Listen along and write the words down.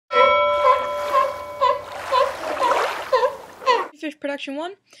Fish Production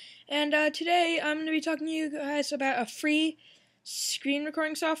 1, and today I'm going to be talking to you guys about a free screen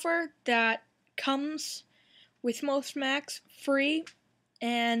recording software that comes with most Macs free,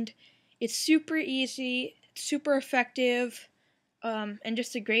 and it's super easy, super effective, and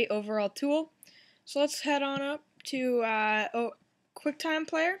just a great overall tool. So let's head on up to QuickTime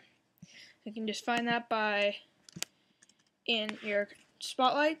Player. You can just find that by in your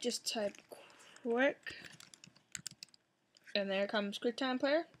Spotlight, just type quick. And there comes QuickTime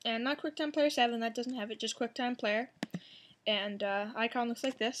Player, and not QuickTime Player 7, that doesn't have it, just QuickTime Player. And icon looks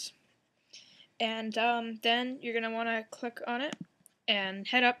like this. And then you're going to want to click on it and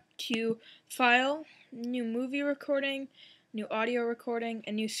head up to File, New Movie Recording, New Audio Recording,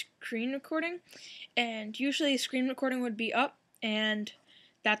 and New Screen Recording. And usually screen recording would be up, and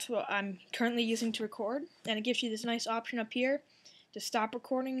that's what I'm currently using to record. And it gives you this nice option up here to stop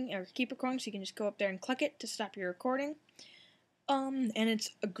recording or keep recording, so you can just go up there and click it to stop your recording. And it's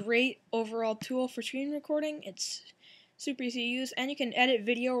a great overall tool for screen recording. It's super easy to use, and you can edit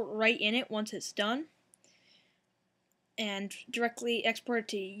video right in it once it's done, and directly export it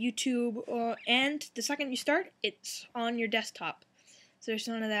to YouTube. And the second you start, it's on your desktop. So there's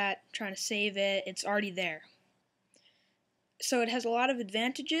none of that trying to save it. It's already there. So it has a lot of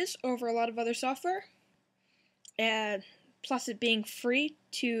advantages over a lot of other software, and plus it being free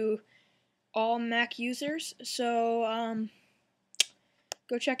to all Mac users. So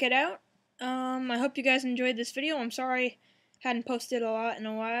go check it out. I hope you guys enjoyed this video. I'm sorry I hadn't posted a lot in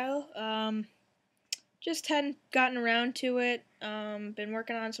a while. Just hadn't gotten around to it. Been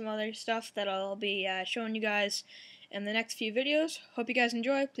working on some other stuff that I'll be showing you guys in the next few videos. Hope you guys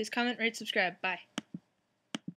enjoy. Please comment, rate, subscribe. Bye.